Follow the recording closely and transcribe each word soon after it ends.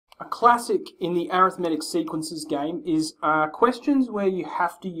classic in the arithmetic sequences game is questions where you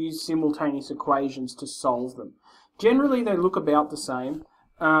have to use simultaneous equations to solve them. Generally, they look about the same.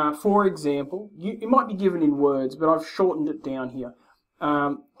 For example, it might be given in words, but I've shortened it down here.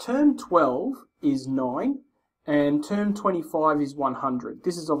 Term 12 is 9, and term 25 is 100.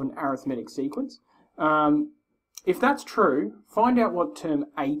 This is of an arithmetic sequence. If that's true, find out what term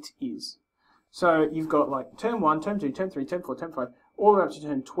 8 is. So you've got like term 1, term 2, term 3, term 4, term 5, all the way up to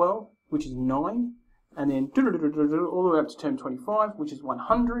term 12, which is 9, and then all the way up to term 25, which is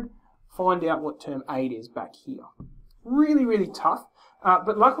 100. Find out what term 8 is back here. Really, really tough.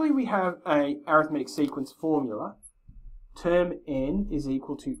 But luckily we have an arithmetic sequence formula. Term n is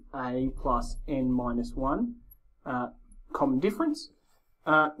equal to a plus n minus 1, common difference.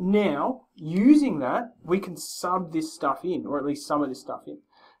 Now, using that, we can sub this stuff in, or at least some of this stuff in.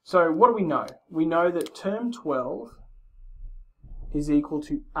 So what do we know? We know that term 12 is equal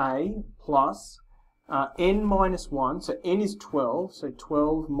to a plus n minus 1. So n is 12, so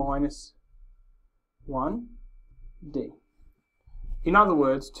 12 minus 1 d. In other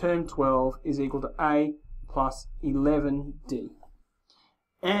words, term 12 is equal to a plus 11d.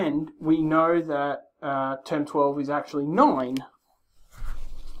 And we know that term 12 is actually 9.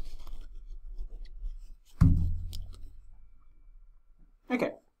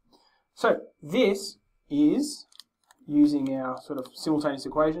 Okay, so this is, using our sort of simultaneous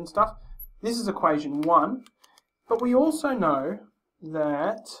equation stuff, this is equation 1, but we also know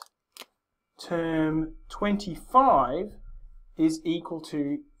that term 25 is equal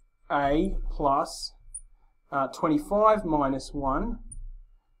to a plus 25 minus 1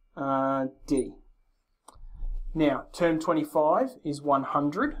 d. Now, term 25 is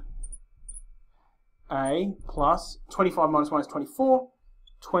 100. A plus 25 minus 1 is 24.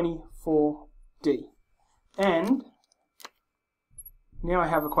 24d. And now I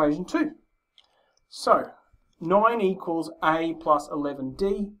have equation 2. So, 9 equals a plus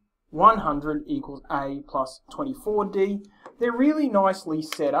 11d. 100 equals a plus 24d. They're really nicely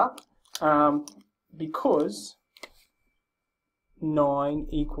set up because 9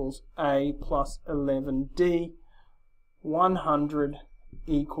 equals a plus 11d. 100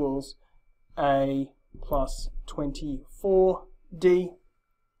 equals a plus 24d.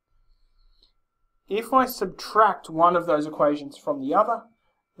 If I subtract one of those equations from the other,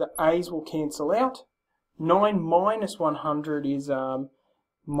 the a's will cancel out. 9 minus 100 is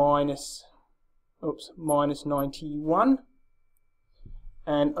minus 91.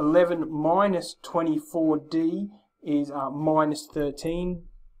 And 11 minus 24d is minus 13d.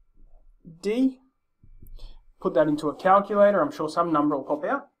 Put that into a calculator. I'm sure some number will pop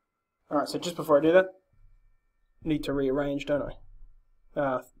out. Alright, so just before I do that, I need to rearrange, don't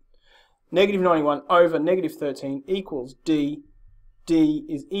I? Negative 91 over negative 13 equals d. d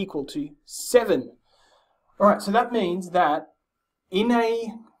is equal to 7. Alright, so that means that in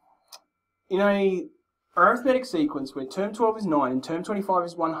a arithmetic sequence where term 12 is 9 and term 25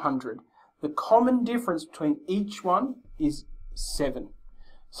 is 100, the common difference between each one is 7.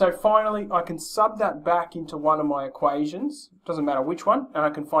 So finally, I can sub that back into one of my equations, doesn't matter which one, and I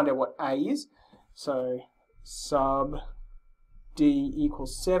can find out what a is. So sub d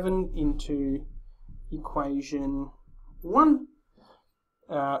equals 7 into equation 1.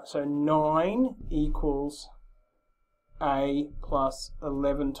 So 9 equals a plus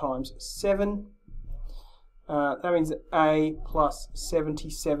 11 times 7. That means that a plus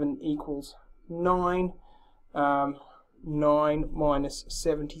 77 equals 9. 9 minus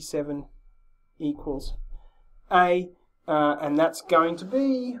 77 equals a, and that's going to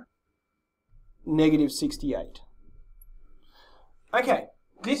be negative 68. Okay,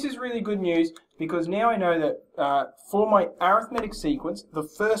 this is really good news because now I know that for my arithmetic sequence, the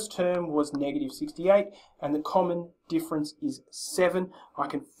first term was negative 68 and the common difference is 7. I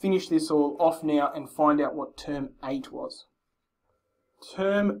can finish this all off now and find out what term 8 was.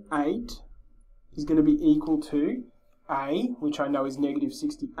 Term 8 is going to be equal to a, which I know is negative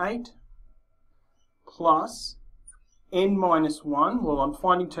 68, plus n minus 1. Well, I'm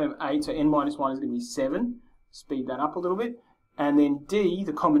finding term 8, so n minus 1 is going to be 7. Speed that up a little bit. And then d,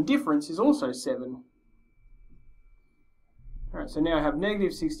 the common difference, is also 7. Alright, so now I have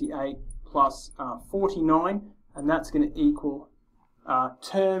negative 68 plus 49, and that's going to equal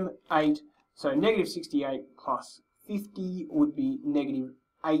term 8. So negative 68 plus 50 would be negative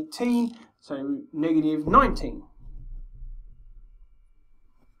 18, so negative 19.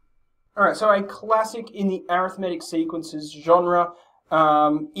 Alright, so a classic in the arithmetic sequences genre.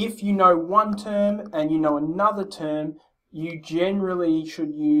 If you know one term and you know another term, you generally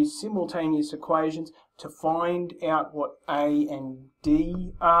should use simultaneous equations to find out what a and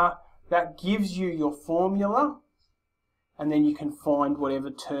d are. That gives you your formula, and then you can find whatever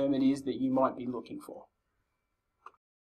term it is that you might be looking for.